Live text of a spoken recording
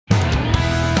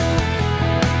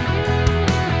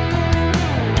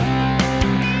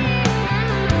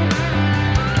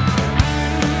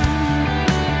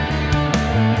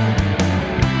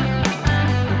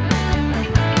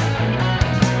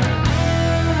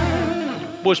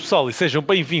Boas pessoal e sejam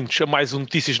bem-vindos a mais um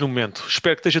Notícias no Momento.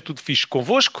 Espero que esteja tudo fixe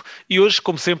convosco e hoje,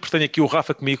 como sempre, tenho aqui o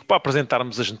Rafa comigo para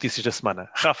apresentarmos as notícias da semana.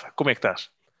 Rafa, como é que estás?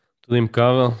 Tudo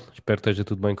impecável, espero que esteja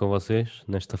tudo bem com vocês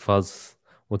nesta fase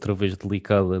outra vez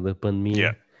delicada da Yeah, pandemia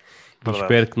e verdade.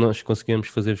 espero que nós consigamos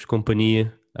fazer-vos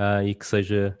companhia e que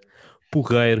seja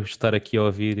porreiro estar aqui a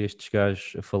ouvir estes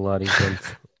gajos a falar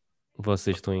enquanto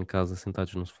vocês estão em casa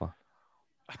sentados no sofá.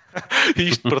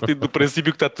 Isto partindo do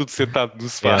princípio que está tudo sentado no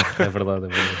sofá. Yeah, é verdade, é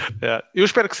verdade. Eu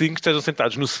espero que sim, que estejam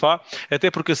sentados no sofá,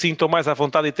 até porque assim estão mais à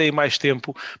vontade e têm mais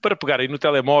tempo para pegarem no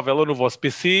telemóvel ou no vosso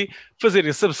PC,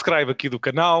 fazerem subscribe aqui do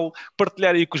canal,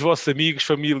 partilharem com os vossos amigos,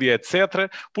 família, etc.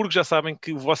 Porque já sabem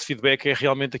que o vosso feedback é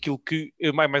realmente aquilo que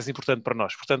é mais importante para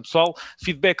nós. Portanto, pessoal,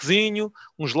 feedbackzinho,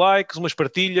 uns likes, umas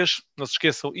partilhas, não se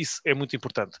esqueçam, isso é muito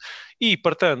importante. E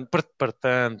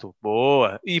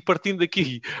boa, e partindo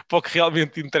aqui para o que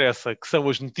realmente interessa, que são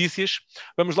as notícias.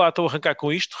 Vamos lá então arrancar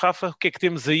com isto. Rafa, o que é que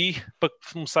temos aí para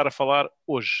começar a falar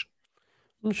hoje?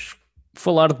 Vamos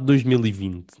falar de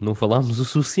 2020. Não falámos o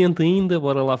suficiente ainda,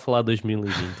 bora lá falar de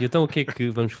 2020. Então, o que é que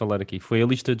vamos falar aqui? Foi a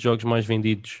lista de jogos mais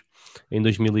vendidos em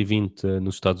 2020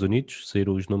 nos Estados Unidos,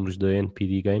 saíram os números da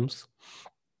NPD Games.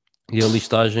 E a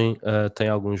listagem tem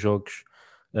alguns jogos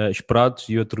esperados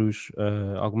e outros,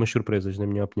 algumas surpresas, na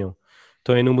minha opinião.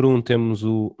 Então, em número um temos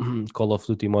o Call of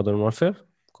Duty Modern Warfare,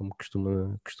 como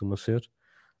costuma ser.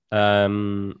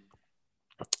 Ahm,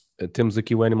 Temos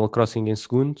aqui o Animal Crossing em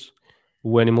segundo.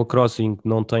 O Animal Crossing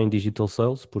não tem digital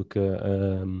sales, porque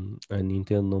a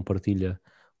Nintendo não partilha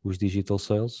os digital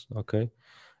sales, ok?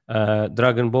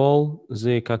 Dragon Ball,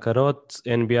 Z Kakarot,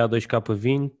 NBA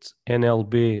 2K20,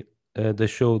 NLB da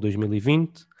Show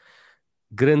 2020,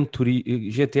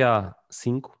 GTA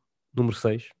V, número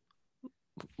 6.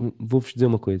 Vou-vos dizer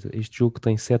uma coisa: este jogo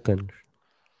tem 7 anos,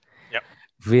 Yeah,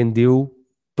 vendeu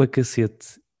para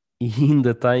cacete e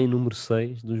ainda está em número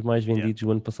 6 dos mais yeah. vendidos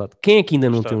do ano passado. Quem é que ainda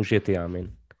não tem Está, um GTA, man?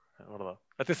 é verdade.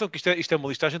 Atenção que isto é uma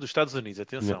listagem dos Estados Unidos,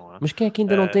 Yeah. atenção. Mas quem é que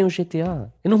ainda não tem um GTA?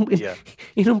 Yeah,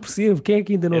 Eu não percebo. Quem é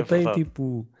que ainda não é tem, verdade,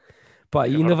 tipo... Pá,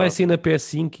 e é ainda vai verdade. ser na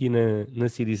PS5 e na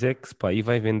Series X, pá, e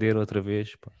vai vender outra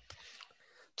vez, pá.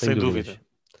 Tenho Sem dúvidas.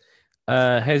 dúvida.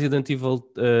 Resident Evil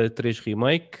 3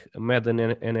 Remake,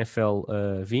 Madden NFL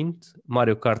 20,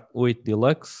 Mario Kart 8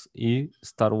 Deluxe e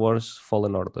Star Wars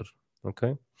Fallen Order.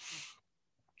 Ok?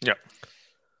 Yeah.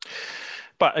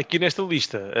 Pá, aqui nesta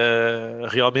lista,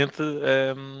 realmente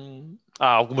há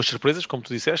algumas surpresas, como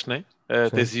tu disseste, né?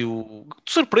 Sim. Tens aí o.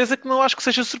 Surpresa que não acho que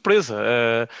seja surpresa.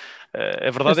 A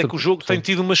É verdade é que o surpre... jogo tem Sim.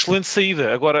 tido uma excelente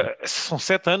saída. Agora, são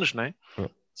 7 anos, né? É.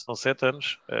 São 7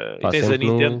 anos. E Pá, tens a sempre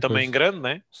Nintendo no... também Pois, grande,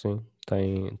 né? sim.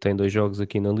 Tem dois jogos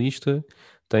aqui na lista.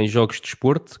 Tem jogos de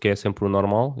esporte, que é sempre o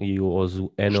normal, e o Nos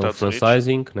annual Estados Unidos.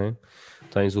 franchising, né?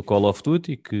 Tens o Call of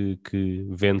Duty, que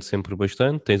vende sempre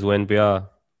bastante. Tens o NBA,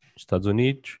 Estados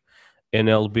Unidos.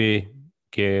 NLB,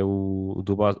 que é o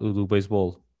do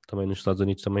beisebol, também nos Estados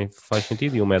Unidos também faz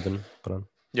sentido. E o Madden, pronto.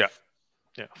 Yeah.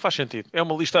 Yeah, faz sentido. É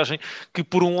uma listagem que,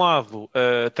 por um lado,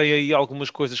 tem aí algumas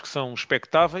coisas que são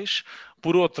expectáveis,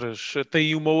 por outras, tem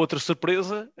aí uma outra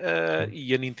surpresa, Sim.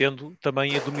 e a Nintendo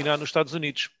também a dominar nos Estados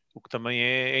Unidos, o que também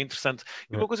é interessante.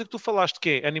 E É, uma coisa que tu falaste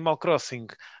que é Animal Crossing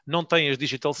não tem as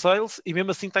digital sales e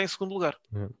mesmo assim está em segundo lugar.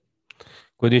 é.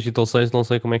 Com a Digital 6 não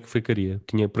sei como é que ficaria.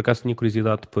 Por acaso tinha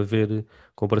curiosidade para ver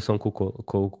comparação com o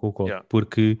COD, Yeah.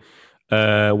 porque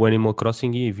o Animal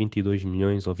Crossing ia 22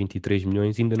 milhões ou 23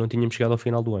 milhões e ainda não tínhamos chegado ao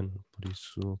final do ano. Por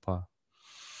isso, pá,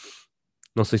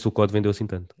 não sei se o COD vendeu assim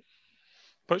tanto.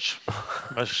 Pois,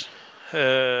 mas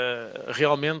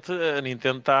realmente a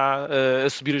Nintendo está a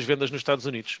subir as vendas nos Estados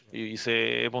Unidos e isso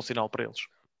é bom sinal para eles.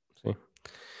 Sim.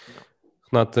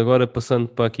 Renato, agora passando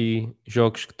para aqui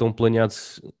jogos que estão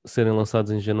planeados serem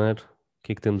lançados em janeiro, o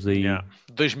que é que temos Yeah. aí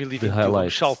de 2021, vamos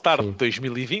highlights? saltar de Sim.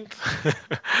 2020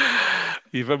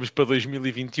 e vamos para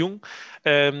 2021.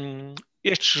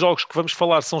 Estes jogos que vamos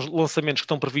falar são lançamentos que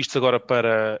estão previstos agora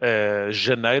para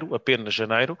janeiro, apenas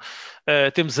janeiro.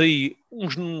 Temos aí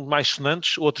uns mais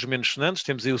sonantes, outros menos sonantes.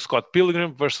 Temos aí o Scott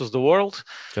Pilgrim versus The World.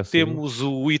 Já saiu? Temos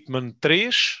o Hitman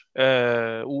 3.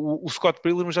 O Scott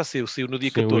Pilgrim já saiu no dia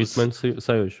Sim, o 14. Hitman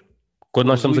sai hoje. Quando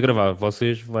nós Temos o estamos a Hitman, gravar,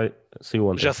 saiu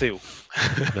ontem. já saiu.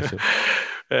 Já saiu.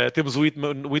 Temos o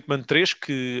Hitman 3,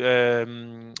 que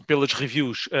pelas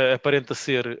reviews aparenta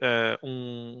ser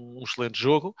um excelente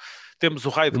jogo. Temos o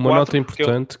Raid Uma nota 4, que é.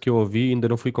 importante que eu ouvi, ainda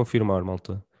não fui confirmar,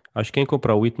 malta. Acho que quem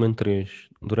comprar o Hitman 3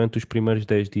 durante os primeiros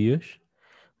 10 dias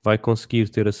vai conseguir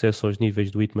ter acesso aos níveis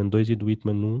do Hitman 2 e do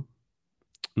Hitman 1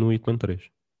 no Hitman 3.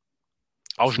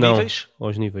 Aos Se não, níveis.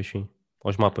 aos níveis, sim.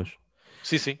 Aos mapas.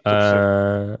 Sim, sim, estou a perceber.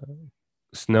 Ah,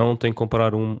 Se não, tem que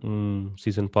comprar um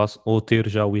Season Pass ou ter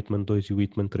já o Hitman 2 e o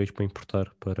Hitman 3 para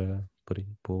importar para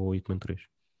o Hitman 3.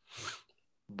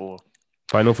 Boa.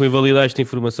 Pá, não fui validar esta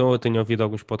informação, eu tenho ouvido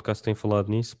alguns podcasts que têm falado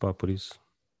nisso, pá, por isso,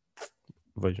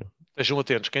 vejam. Estejam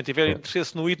atentos. Quem tiver É,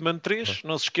 interesse no Hitman 3, é,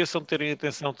 não se esqueçam de terem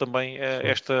atenção também a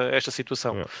sim, esta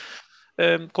situação. é.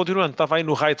 Continuando, estava aí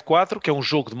no Raid 4, que é um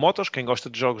jogo de motos. Quem gosta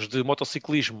de jogos de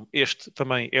motociclismo, este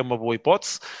também é uma boa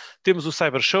hipótese. Temos o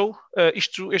Cyber Show.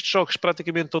 Estes jogos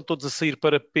praticamente estão todos a sair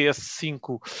para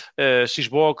PS5,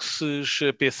 Xboxes,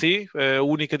 PC. A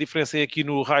única diferença é aqui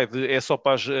no Raid é só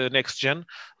para as Next Gen.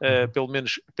 Pelo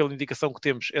menos pela indicação que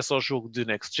temos, é só jogo de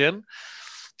Next Gen. O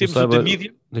Temos o The Cyber,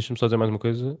 Medium. deixa-me só dizer mais uma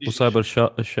coisa. O Diz, diz. Cyber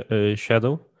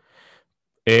Shadow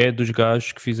é dos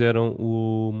gajos que fizeram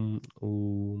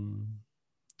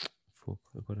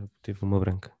agora teve uma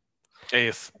branca. É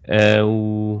esse. É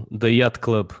o da Yacht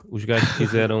Club, os gajos que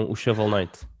fizeram o Shovel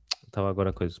Knight. Estava agora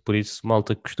a coisa. Por isso,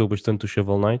 malta que gostou bastante do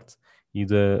Shovel Knight e,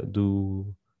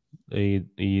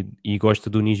 e gosta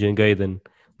do Ninja Gaiden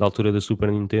da altura da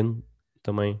Super Nintendo,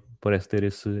 também parece ter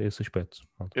esse aspecto.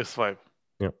 Malta. Esse vibe.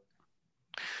 Yeah.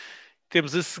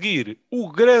 Temos a seguir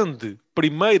o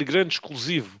primeiro grande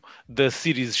exclusivo da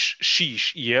Series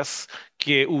X e S,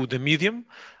 que é o The Medium.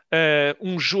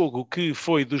 Um jogo que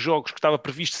foi dos jogos que estava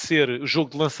previsto ser o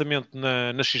jogo de lançamento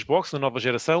na Xbox, na nova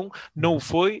geração. Não o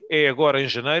foi, é agora em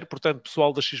janeiro. Portanto,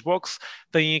 pessoal da Xbox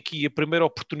tem aqui a primeira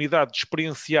oportunidade de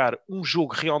experienciar um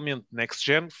jogo realmente next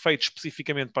gen, feito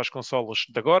especificamente para as consolas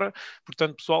de agora.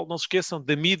 Portanto, pessoal, não se esqueçam,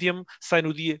 The Medium sai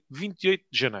no dia 28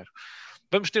 de janeiro.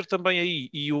 Vamos ter também aí,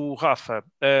 e o Rafa,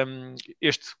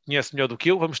 este conhece melhor do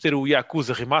que eu, vamos ter o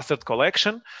Yakuza Remastered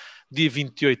Collection, dia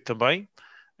 28 também.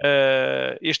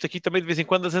 Este aqui também de vez em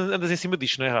quando andas em cima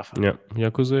disto, não é, Rafa? Yeah.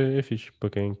 Yakuza é fixe, para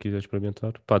quem quiser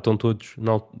experimentar. Pá, estão todos,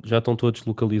 já estão todos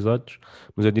localizados,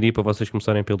 mas eu diria para vocês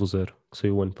começarem pelo zero, que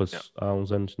saiu o ano Yeah. há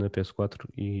uns anos na PS4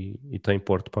 e tem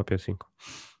porte para a PS5.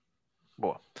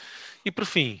 Boa. E por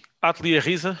fim, Atelier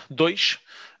Risa 2,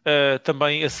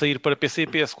 também a sair para PC,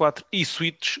 PS4 e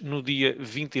Switch no dia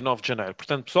 29 de janeiro.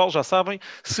 Portanto, pessoal, já sabem,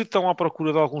 se estão à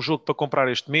procura de algum jogo para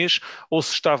comprar este mês, ou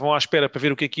se estavam à espera para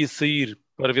ver o que é que ia sair,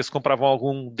 para ver se compravam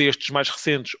algum destes mais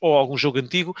recentes ou algum jogo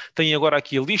antigo, têm agora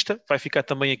aqui a lista. Vai ficar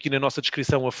também aqui na nossa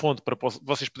descrição a fonte para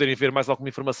vocês poderem ver mais alguma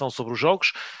informação sobre os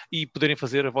jogos e poderem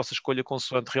fazer a vossa escolha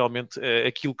consoante realmente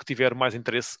aquilo que tiver mais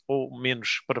interesse ou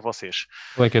menos para vocês.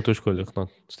 Qual é que é a tua escolha,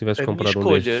 Renato? Se tivesse A que minha comprar um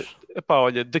escolha, destes, epá,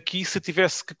 olha, daqui se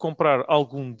tivesse que comprar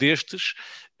algum destes,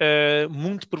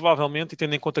 muito provavelmente, e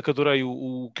tendo em conta que adorei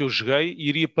o que eu joguei,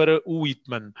 iria para o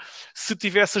Hitman. Se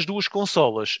tivesse as duas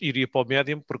consolas, iria para o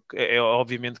Medium, porque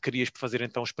obviamente querias fazer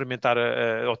então experimentar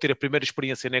ou ter a primeira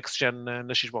experiência Next Gen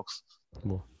na Xbox.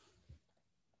 bom.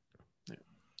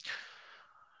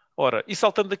 Ora, e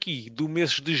saltando aqui do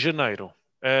mês de janeiro,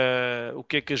 o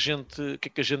que é que a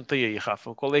gente tem aí,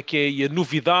 Rafa? Qual é que é aí a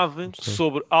novidade Sim.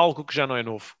 sobre algo que já não é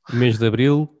novo? Mês de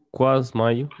Abril, quase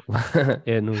maio,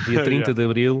 é no dia 30 Yeah. de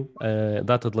Abril, a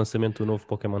data de lançamento do novo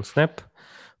Pokémon Snap.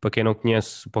 Para quem não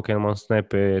conhece, o Pokémon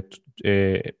Snap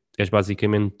és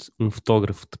basicamente um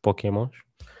fotógrafo de Pokémons.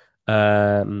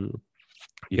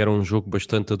 E era um jogo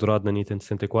bastante adorado na Nintendo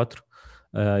 64.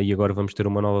 E agora vamos ter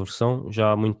uma nova versão.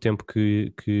 Já há muito tempo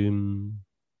que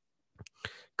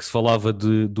se falava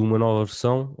de uma nova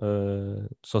versão,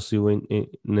 só saiu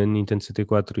na Nintendo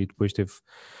 64 e depois teve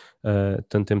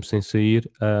tanto tempo sem sair.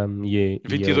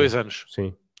 22 anos.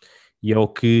 Sim. E é o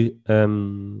que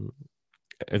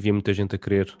havia muita gente a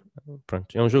querer. Pronto,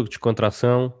 é um jogo de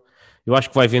descontração. Eu acho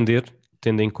que vai vender,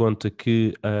 tendo em conta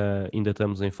que ainda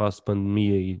estamos em fase de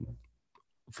pandemia e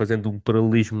fazendo um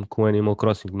paralelismo com o Animal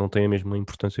Crossing, que não tem a mesma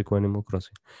importância que o Animal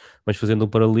Crossing, mas fazendo um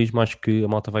paralelismo, acho que a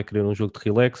malta vai querer um jogo de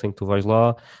relax, em que tu vais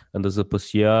lá, andas a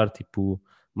passear, tipo,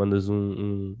 mandas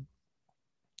uns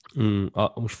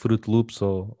Fruit Loops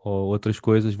ou outras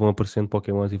coisas, vão aparecendo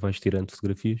Pokémons e vais tirando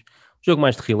fotografias. Um jogo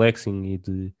mais de relaxing e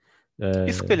de...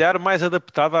 E se calhar mais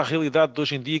adaptado à realidade de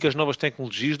hoje em dia e que as novas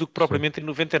tecnologias do que sim, propriamente em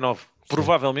 99. sim,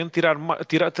 Provavelmente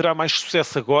terá mais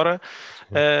sucesso agora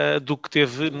do que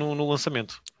teve no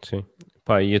lançamento. sim.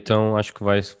 Pá, e então acho que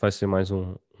vai ser mais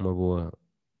uma boa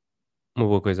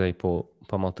coisa aí para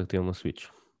a malta que tem uma Switch.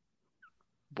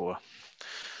 Boa.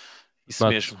 Isso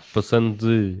Nato, mesmo. passando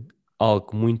de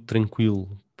algo muito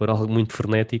tranquilo para algo muito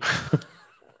frenético,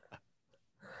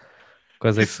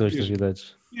 quais é que Isso são as mesmo.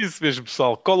 novidades? Isso mesmo,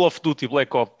 pessoal. Call of Duty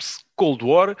Black Ops Cold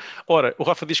War. Ora, o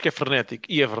Rafa diz que é frenético,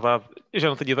 e é verdade, eu já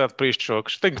não tenho idade para estes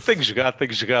jogos. Tenho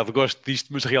jogado, gosto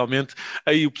disto, mas realmente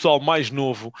aí o pessoal mais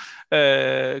novo,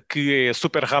 que é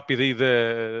super rápido aí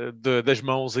das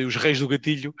mãos, aí os reis do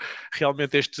gatilho,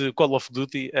 realmente este Call of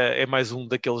Duty é mais um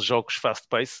daqueles jogos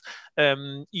fast-pace,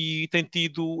 e tem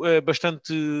tido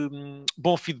bastante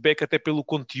bom feedback até pelo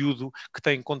conteúdo que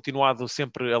tem continuado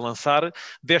sempre a lançar.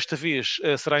 Desta vez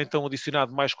será então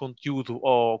adicionado mais conteúdo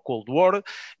ao Cold War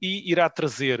e irá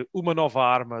trazer uma nova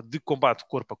arma de combate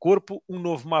corpo a corpo, um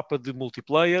novo mapa de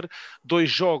multiplayer,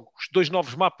 dois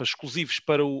novos mapas exclusivos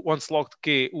para o Onslaught,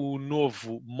 que é o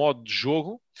novo modo de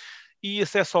jogo, e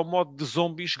acesso ao modo de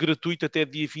zombies gratuito até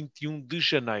dia 21 de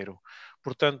janeiro.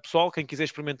 Portanto, pessoal, quem quiser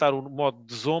experimentar o modo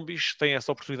de zombies tem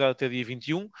essa oportunidade até dia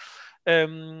 21.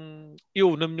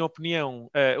 Eu, na minha opinião,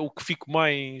 o que fico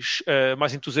mais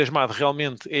entusiasmado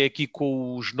realmente é aqui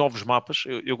com os novos mapas.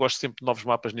 Eu gosto sempre de novos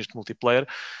mapas neste multiplayer.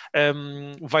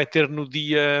 Vai ter no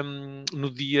dia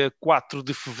 4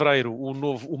 de fevereiro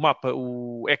o mapa,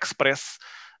 o Express,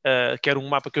 que era um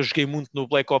mapa que eu joguei muito no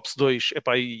Black Ops 2,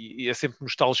 epá, e é sempre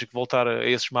nostálgico voltar a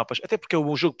esses mapas, até porque é o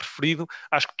meu jogo preferido.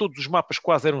 Acho que todos os mapas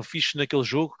quase eram fixes naquele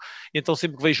jogo, então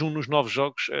sempre que vejo um nos novos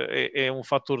jogos é um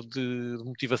fator de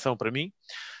motivação para mim.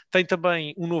 Tem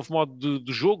também um novo modo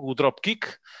de jogo, o Dropkick,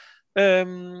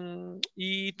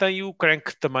 e tem o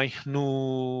Crank também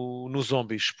no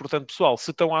Zombies. Portanto, pessoal,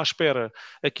 se estão à espera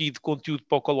aqui de conteúdo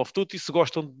para o Call of Duty, se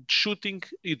gostam de shooting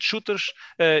e de shooters,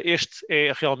 esta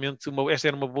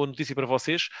era uma boa notícia para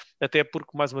vocês, até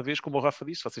porque, mais uma vez, como o Rafa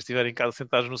disse, se vocês estiverem em casa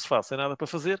sentados no sofá sem nada para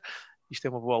fazer, isto é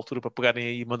uma boa altura para pegarem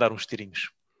aí e mandar uns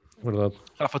tirinhos. Verdade.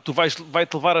 Rafa, tu vai-te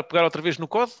levar a pegar outra vez no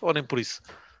COD ou nem por isso?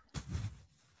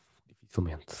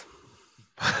 Dificilmente.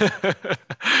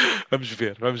 Vamos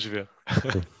ver.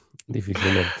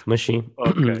 Dificilmente. Mas sim,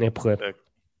 Ok. é porreiro.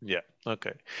 Yeah,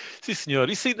 ok. Sim, senhor.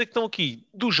 E saindo então aqui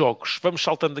dos jogos, vamos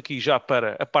saltando aqui já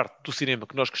para a parte do cinema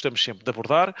que nós gostamos sempre de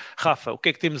abordar. Rafa, o que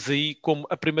é que temos aí como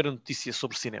a primeira notícia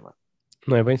sobre cinema?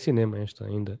 Não é bem cinema esta,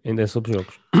 ainda é sobre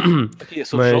jogos. Aqui é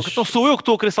sobre jogos. Então Mas, sou eu que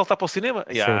estou a querer saltar para o cinema?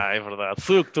 sim. É verdade.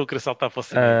 Sou eu que estou a querer saltar para o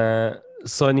cinema.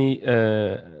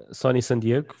 Sony San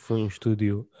Diego foi um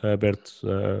estúdio aberto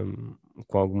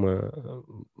com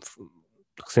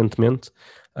recentemente,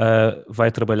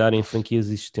 vai trabalhar em franquias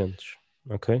existentes,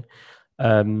 ok?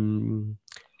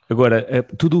 Agora,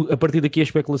 tudo a partir daqui é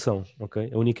especulação,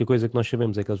 ok? A única coisa que nós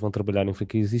sabemos é que eles vão trabalhar em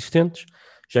franquias existentes.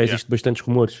 Já existem bastantes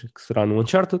rumores que será no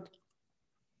Uncharted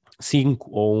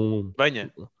 5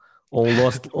 Venha. ou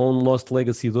um Lost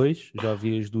Legacy 2, já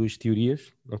vi as duas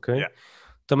teorias, ok? Yeah.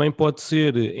 Também pode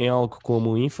ser em algo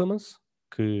como o Infamous,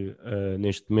 que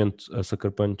neste momento a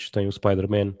Sucker Punch tem o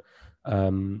Spider-Man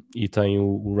e tem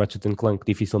o Ratchet Clank,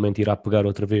 que dificilmente irá pegar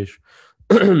outra vez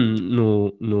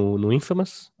no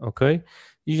Infamous, ok?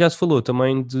 E já se falou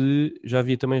também já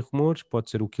havia também rumores, pode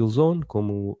ser o Killzone,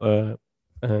 como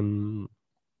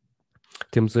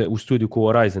temos o estúdio com o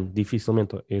Horizon,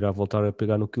 dificilmente irá voltar a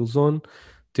pegar no Killzone.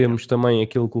 Temos também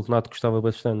aquele que o Renato gostava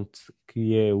bastante,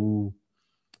 que é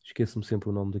esqueço-me sempre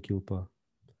o nome daquilo, pá.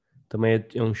 Também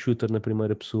é um shooter na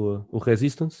primeira pessoa, o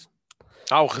Resistance.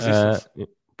 O Resistance.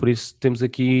 Por isso temos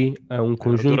aqui um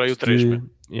conjunto adorei o 3,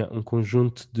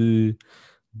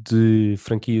 de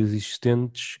franquias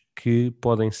existentes que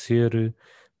podem ser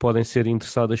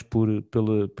interessadas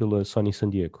pela Sony San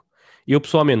Diego. Eu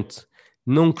pessoalmente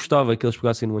não gostava que eles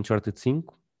pegassem no Uncharted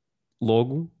 5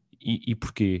 logo. E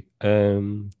porquê?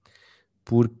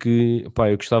 Porque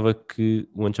eu gostava que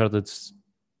o Uncharted,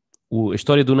 a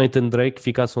história do Nathan Drake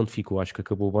ficasse onde ficou. Acho que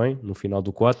acabou bem no final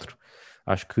do 4.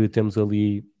 Acho que temos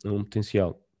ali um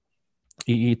potencial.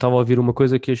 E estava a ouvir uma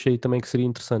coisa que achei também que seria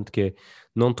interessante, que é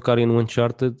não tocarem no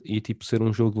Uncharted e tipo ser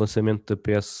um jogo de lançamento da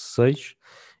PS6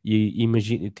 e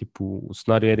imagine, tipo, o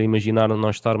cenário era imaginar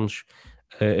nós estarmos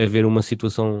a ver uma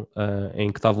situação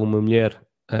em que estava uma mulher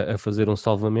a fazer um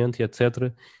salvamento e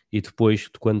etc. E depois,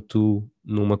 quando tu,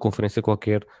 numa conferência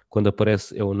qualquer, quando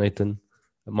aparece é o Nathan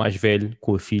mais velho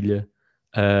com a filha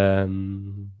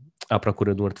à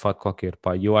procura de um artefato qualquer.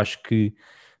 Pá. E eu acho que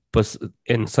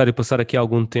é necessário passar aqui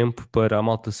algum tempo para a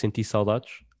malta sentir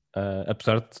saudades,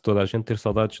 apesar de toda a gente ter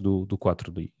saudades do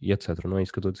 4 e etc. Não é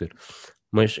isso que eu estou a dizer.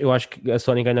 Mas eu acho que a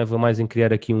Sony ganhava mais em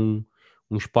criar aqui um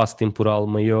espaço temporal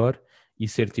maior e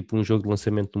ser tipo um jogo de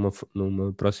lançamento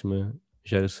numa próxima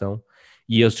geração,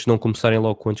 e esses não começarem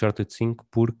logo com o Uncharted 5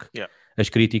 porque as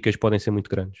críticas podem ser muito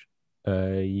grandes.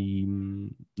 E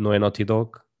não é Naughty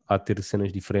Dog, há de ter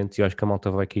cenas diferentes e eu acho que a malta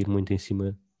vai cair muito em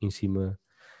cima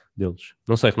deles.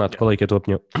 Não sei, Renato, Yeah. qual é que é a tua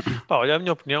opinião? Pá, olha, a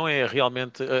minha opinião é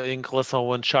realmente, em relação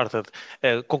ao Uncharted,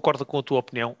 concordo com a tua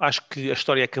opinião. Acho que a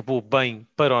história acabou bem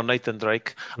para o Nathan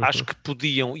Drake. Acho Uhum. que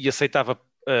podiam e aceitava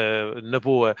na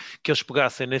boa que eles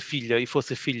pegassem na filha e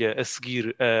fosse a filha a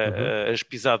seguir Uhum. as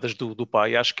pisadas do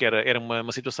pai. Acho que era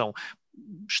uma situação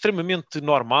extremamente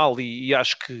normal e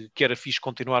acho que era fixe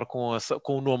continuar com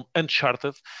o nome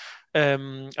Uncharted.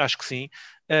 Acho que sim.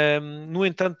 No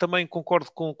entanto, também concordo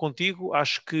contigo.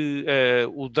 Acho que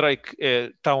o Drake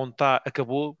está onde está,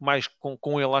 acabou. Mais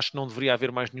com ele, acho que não deveria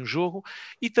haver mais nenhum jogo.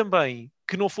 E também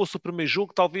que não fosse o primeiro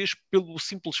jogo, talvez pelo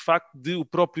simples facto de o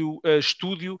próprio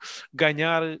estúdio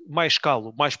ganhar mais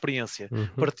calo, mais experiência. Uhum.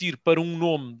 Partir para um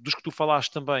nome dos que tu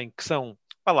falaste também, que são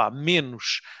vá lá,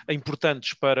 menos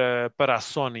importantes para a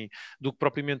Sony do que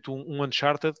propriamente um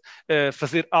Uncharted,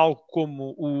 fazer algo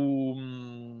como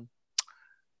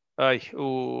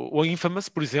o Infamous,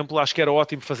 por exemplo, acho que era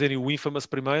ótimo fazerem o Infamous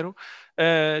primeiro,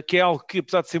 que é algo que,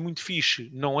 apesar de ser muito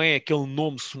fixe, não é aquele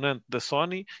nome sonante da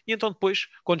Sony, e então depois,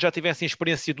 quando já tivessem a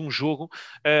experiência de um jogo,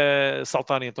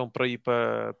 saltarem então para ir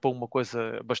para uma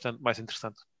coisa bastante mais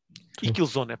interessante. E Sim,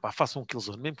 Killzone, façam um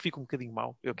Killzone, mesmo que fique um bocadinho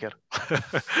mau, eu quero.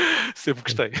 Sempre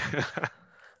sim. gostei.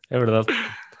 É verdade.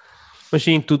 Mas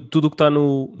sim, tudo o que está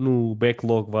no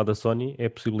backlog da Sony é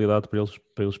possibilidade para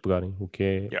eles pegarem,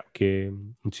 Yeah, o que é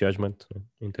entusiasmante, né,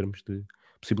 em termos de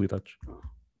possibilidades.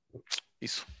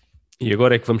 isso. E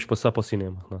agora é que vamos passar para o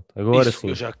cinema, Renato. Agora Isso,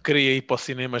 eu sim. já queria ir para o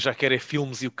cinema, já quero é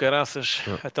filmes e o caraças.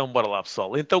 Ah, Então bora lá,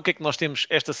 pessoal. Então o que é que nós temos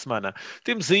esta semana?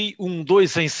 Temos aí um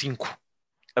 2 em 5,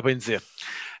 a bem dizer.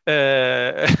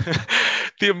 Uh,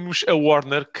 temos a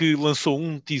Warner que lançou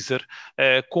um teaser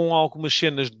com algumas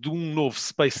cenas de um novo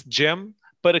Space Jam.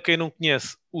 Para quem não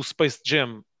conhece, o Space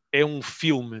Jam é um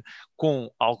filme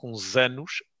com alguns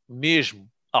anos, mesmo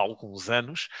há alguns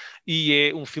anos, e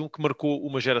é um filme que marcou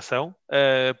uma geração,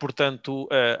 portanto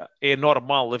é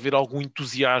normal haver algum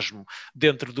entusiasmo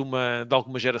dentro de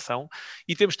alguma geração,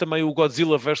 e temos também o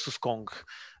Godzilla vs. Kong.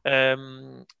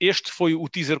 Este foi o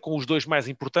teaser com os dois mais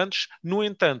importantes. No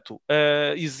entanto,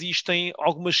 existem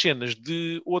algumas cenas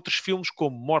de outros filmes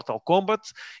como Mortal Kombat,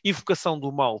 Invocação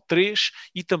do Mal 3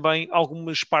 e também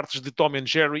algumas partes de Tom and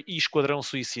Jerry e Esquadrão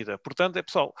Suicida. Portanto,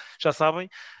 pessoal, já sabem,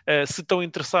 se estão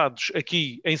interessados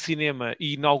aqui em cinema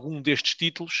e em algum destes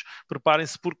títulos,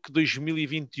 preparem-se porque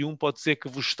 2021 pode ser que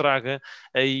vos traga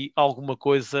aí alguma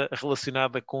coisa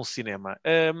relacionada com o cinema.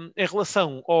 Em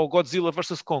relação ao Godzilla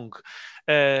vs. Kong,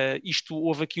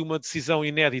 houve aqui uma decisão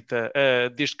inédita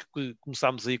desde que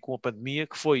começámos aí com a pandemia,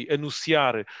 que foi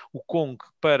anunciar o Kong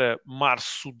para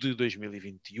março de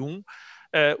 2021.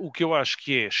 O que eu acho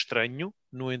que é estranho,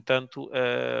 no entanto,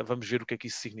 vamos ver o que é que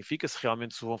isso significa, se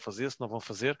realmente se vão fazer, se não vão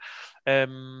fazer.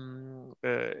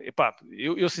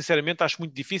 Eu sinceramente acho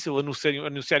muito difícil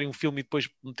anunciarem um filme e depois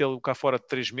metê-lo cá fora de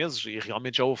 3 meses, e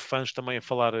realmente já houve fãs também a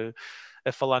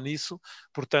falar nisso,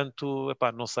 portanto,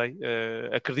 não sei,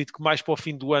 acredito que mais para o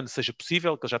fim do ano seja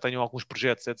possível, que eles já tenham alguns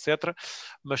projetos, etc.,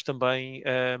 mas também,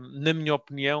 na minha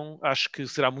opinião, acho que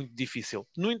será muito difícil.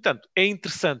 No entanto, é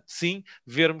interessante, sim,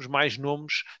 vermos mais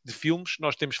nomes de filmes,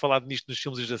 nós temos falado nisto nos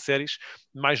filmes e das séries,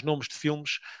 mais nomes de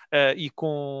filmes e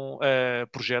com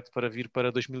projeto para vir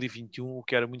para 2021, o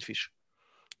que era muito fixe.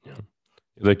 yeah.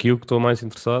 Daqui o que estou mais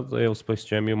interessado é o Space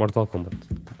Jam e o Mortal Kombat.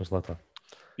 Mas lá está.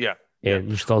 Yeah, É yeah.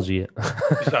 nostalgia.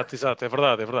 Exato, exato, é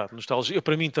verdade, é verdade. Nostalgia,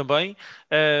 para mim também.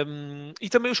 E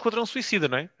também o Esquadrão Suicida,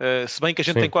 não é? Se bem que a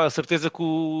gente tem Sim. quase a certeza que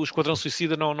o Esquadrão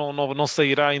Suicida não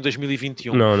sairá em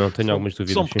 2021. Não, tenho São, algumas são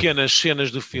dúvidas, sim. pequenas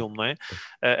cenas do filme, não é?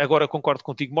 Agora concordo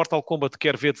contigo. Mortal Kombat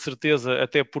quero ver de certeza,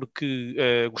 até porque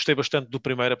gostei bastante do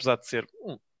primeiro, apesar de ser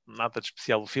nada de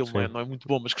especial o filme, Sim, não é muito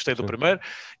bom, mas gostei do sim. primeiro.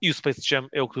 E o Space Jam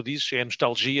é o que tu dizes, é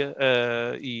nostalgia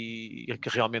e que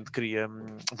realmente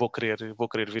vou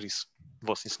querer ver isso.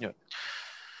 Vou, sim, senhor.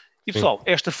 E Sim. pessoal,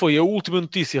 esta foi a última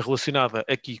notícia relacionada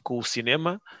aqui com o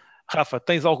cinema. Rafa,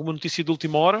 tens alguma notícia de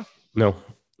última hora? Não.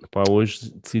 Pá,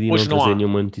 hoje decidi não Hoje não trazer há.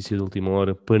 nenhuma notícia de última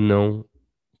hora para não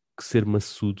ser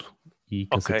maçudo e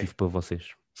Ok, cansativo para vocês.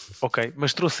 ok,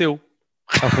 mas trouxe eu.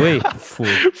 Ah, foi? Fogo.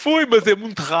 Foi, mas é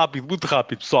muito rápido,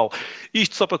 pessoal.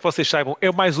 Isto só para que vocês saibam, é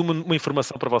mais uma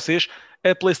informação para vocês.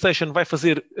 A PlayStation vai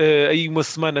fazer aí uma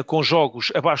semana com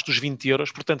jogos abaixo dos 20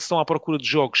 euros, portanto, se estão à procura de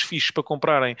jogos fixos para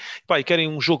comprarem, e querem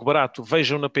um jogo barato,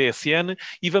 vejam na PSN.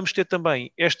 E vamos ter também,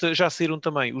 já saíram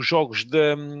também os jogos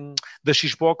da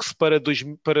Xbox para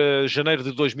janeiro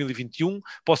de 2021,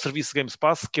 para o serviço Games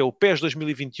Pass, que é o PES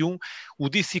 2021, o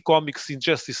DC Comics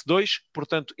Injustice 2,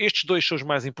 portanto, estes dois são os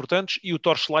mais importantes, e o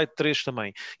Torchlight 3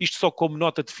 também. Isto só como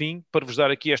nota de fim, para vos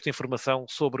dar aqui esta informação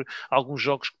sobre alguns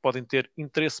jogos que podem ter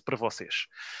interesse para vocês.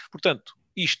 Portanto,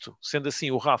 Isto, sendo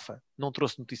assim, o Rafa não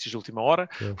trouxe notícias de última hora.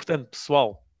 É. Portanto,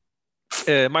 pessoal,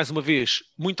 mais uma vez,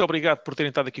 muito obrigado por terem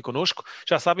estado aqui connosco.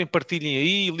 Já sabem, partilhem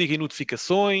aí, liguem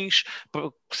notificações,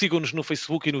 sigam-nos no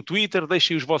Facebook e no Twitter,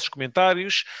 deixem os vossos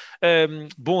comentários,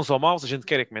 bons ou maus, a gente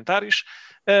quer é comentários.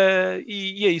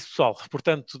 E é isso, pessoal.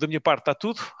 Portanto, da minha parte está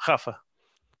tudo. Rafa.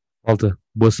 Malta,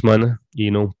 boa semana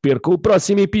e não percam o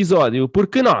próximo episódio,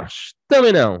 porque nós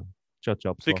também não. Tchau,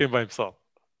 tchau, pessoal. Fiquem bem, pessoal.